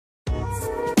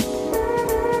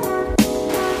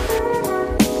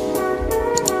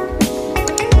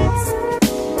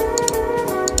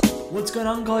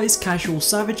going on guys,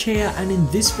 CasualSavage here, and in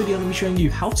this video I'm going to be showing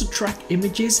you how to track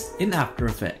images in After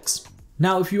Effects.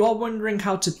 Now if you are wondering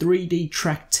how to 3D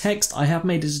track text, I have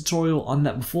made a tutorial on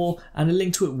that before and a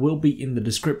link to it will be in the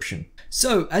description.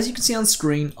 So as you can see on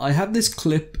screen, I have this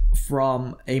clip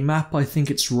from a map, I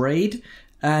think it's Raid,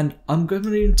 and I'm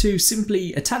going to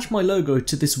simply attach my logo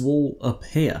to this wall up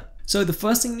here. So the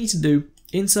first thing you need to do,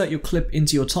 insert your clip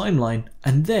into your timeline,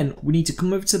 and then we need to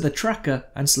come over to the tracker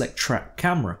and select track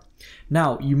camera.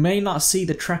 Now you may not see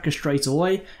the tracker straight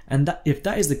away, and if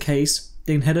that is the case,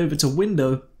 then head over to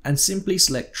window and simply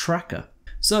select tracker.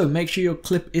 So make sure your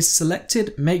clip is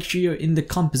selected, make sure you're in the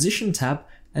composition tab,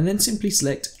 and then simply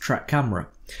select track camera.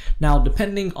 Now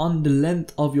depending on the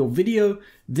length of your video,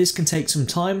 this can take some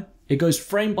time. It goes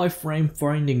frame by frame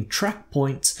finding track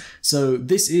points, so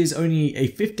this is only a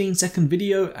 15-second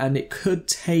video and it could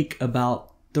take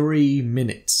about 3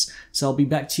 minutes. So I'll be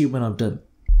back to you when I'm done.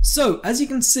 So as you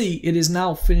can see, it is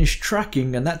now finished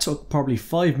tracking, and that took probably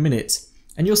 5 minutes,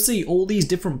 and you'll see all these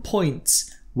different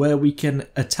points where we can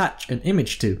attach an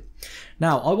image to.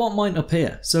 Now I want mine up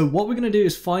here, so what we're going to do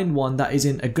is find one that is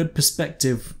in a good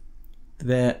perspective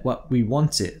there what we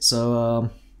want it.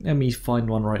 So let me find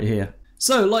one right here.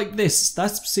 So like this, that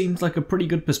seems like a pretty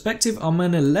good perspective. I'm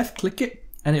going to left click it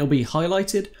and it'll be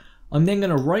highlighted. I'm then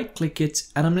going to right click it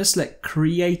and I'm going to select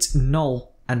create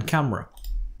null and camera.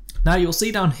 Now you'll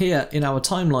see down here in our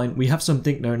timeline we have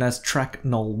something known as track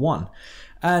null 1,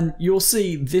 and you'll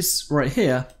see this right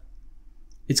here,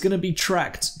 it's going to be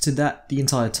tracked to that the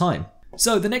entire time.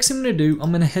 So the next thing I'm going to do,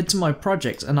 I'm going to head to my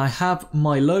project and I have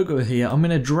my logo here. I'm going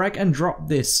to drag and drop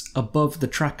this above the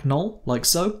track null like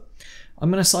so. I'm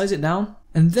going to size it down,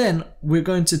 and then we're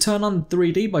going to turn on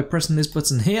 3D by pressing this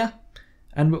button here,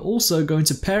 and we're also going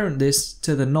to parent this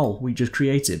to the null we just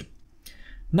created.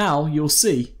 Now you'll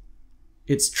see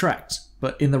it's tracked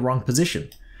but in the wrong position.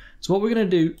 So what we're going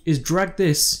to do is drag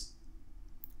this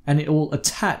and it will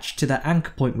attach to that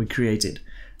anchor point we created,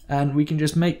 and we can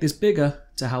just make this bigger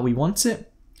to how we want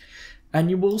it,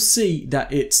 and you will see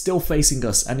that it's still facing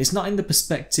us and it's not in the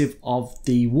perspective of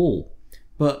the wall,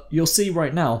 but you'll see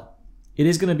right now it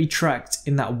is going to be tracked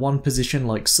in that one position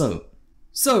like so.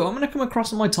 So I'm going to come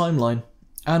across on my timeline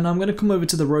and I'm going to come over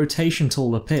to the rotation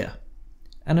tool up here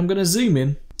and I'm going to zoom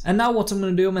in, and now what I'm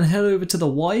going to do, I'm going to head over to the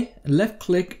Y, left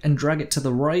click and drag it to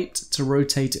the right to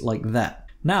rotate it like that.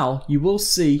 Now you will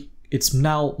see it's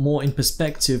now more in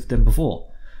perspective than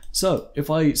before. So if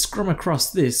I scrum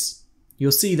across this,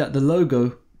 you'll see that the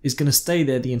logo is going to stay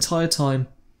there the entire time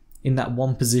in that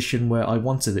one position where I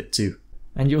wanted it to.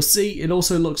 And you'll see it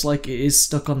also looks like it is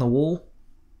stuck on the wall,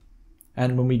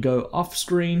 and when we go off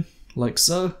screen like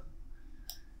so,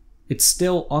 it's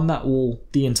still on that wall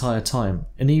the entire time,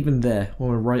 and even there when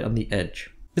we're right on the edge.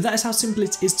 But that is how simple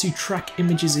it is to track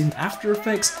images in After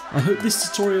Effects. I hope this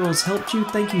tutorial has helped you.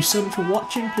 Thank you so much for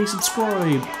watching. Please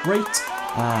subscribe, rate,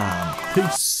 and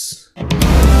peace.